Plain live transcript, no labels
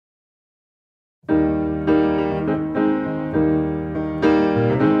In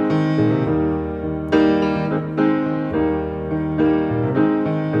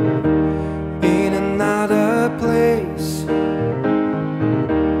another place,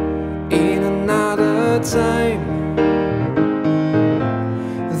 in another time,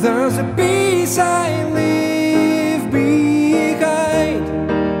 there's a peace I leave behind.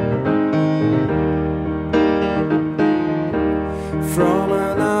 From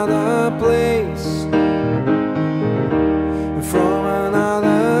another place, from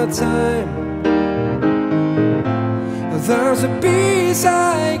another time, there's a peace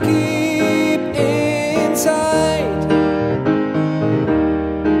I keep inside.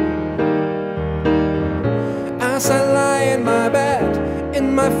 As I lie in my bed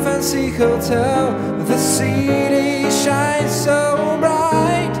in my fancy hotel, the city shines so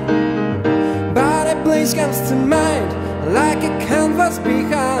bright, but a place comes to mind like a canvas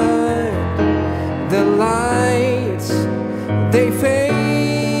behind. The lights, they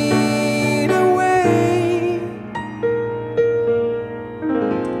fade away.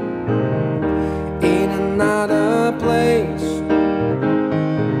 In another place,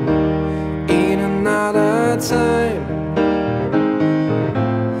 in another time,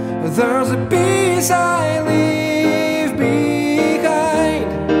 there's a peace I leave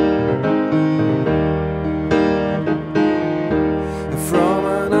behind. From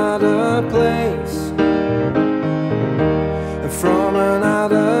another place, from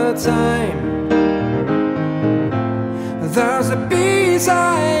another time, there's a peace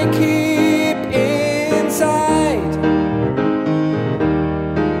I keep inside.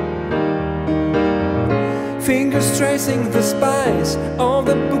 Fingers tracing the spines of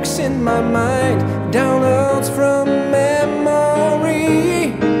the books in my mind, downloads from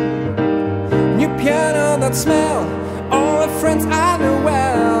memory. New piano, that smell, all the friends I know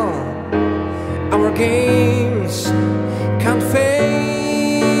well. Our games can't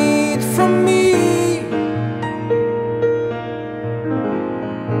fade from me.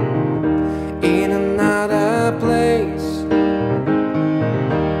 In another place,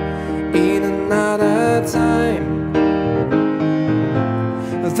 in another time,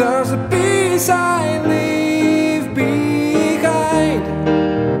 there's a peace I leave behind.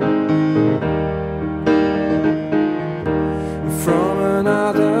 From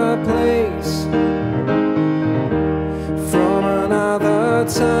another place, from another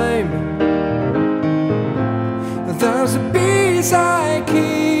time, there's a peace I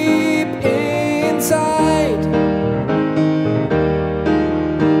keep inside.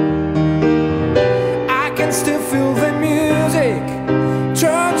 I can still feel the music,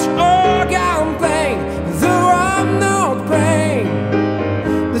 church organ playing, though I'm not praying.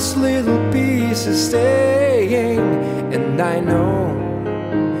 This little piece is staying, and I know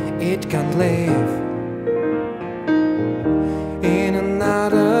it can't live. In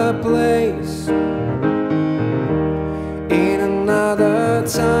another place, in another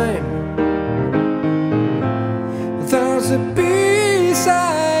time, there's a peace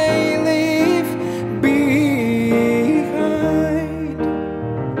I